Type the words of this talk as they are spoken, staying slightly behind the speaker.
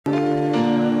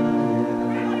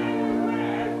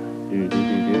Who's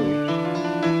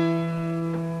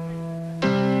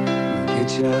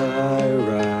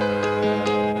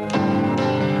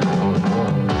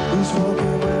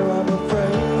walking where I'm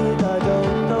afraid I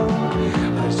don't know.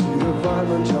 I see the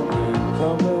firemen jumping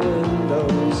from the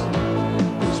windows.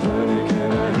 There's panic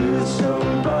and I hear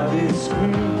somebody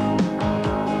scream.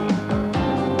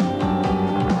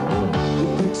 He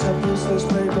picks up useless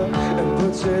paper and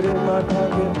puts it in my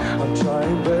pocket. I'm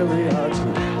trying very hard to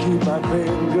keep my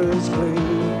fingers clean.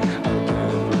 I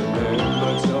can't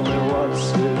remember, tell me what's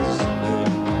his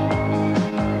name.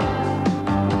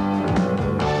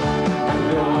 And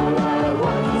all I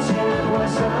wanted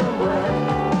was a word,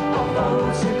 a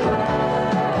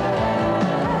photograph.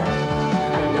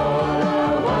 And all I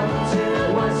wanted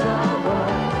was a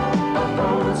word, a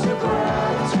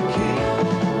photograph to keep.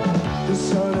 The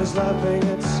sun is laughing,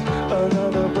 it's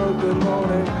another broken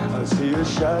morning. I see a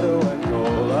shadow and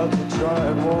call out to try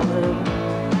and warn him.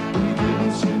 He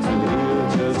didn't seem to hear,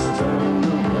 just turned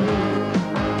away.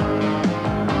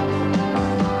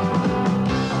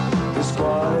 This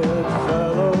quiet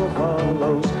fellow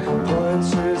follows, points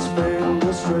his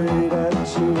finger straight at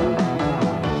you.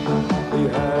 He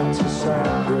had to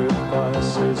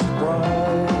sacrifice his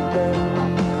pride and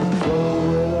throw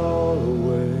it all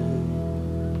away.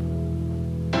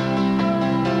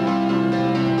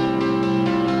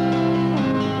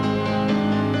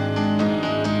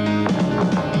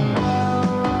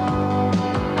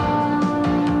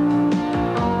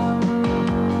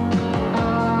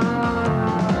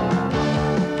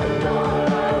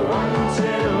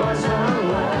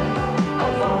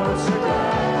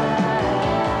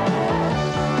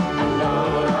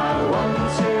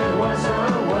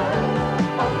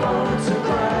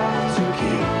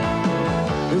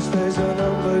 There's a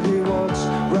number he walks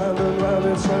round and round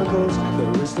in circles.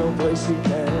 There is no place he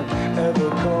can ever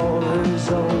call his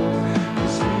own. He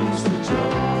seems to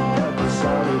jump at the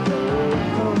sight of the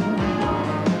road.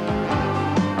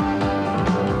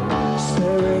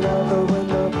 Staring out the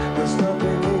window, there's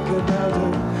nothing he could now do.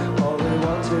 All he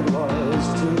wanted was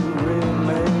to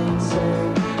remain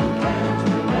sane. He can't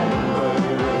remember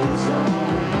his own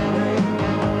name.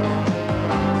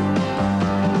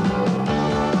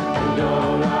 And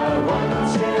all I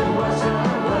wanted was a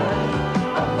word,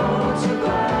 a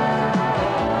photograph.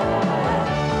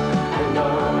 And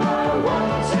all I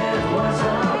wanted was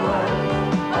a word,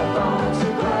 a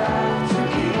photograph to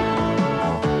keep.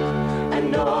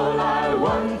 And all I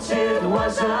wanted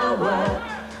was a word,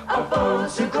 a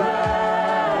photograph.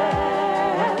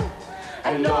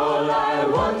 And all I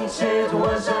wanted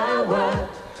was a word,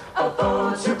 a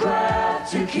photograph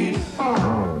to keep.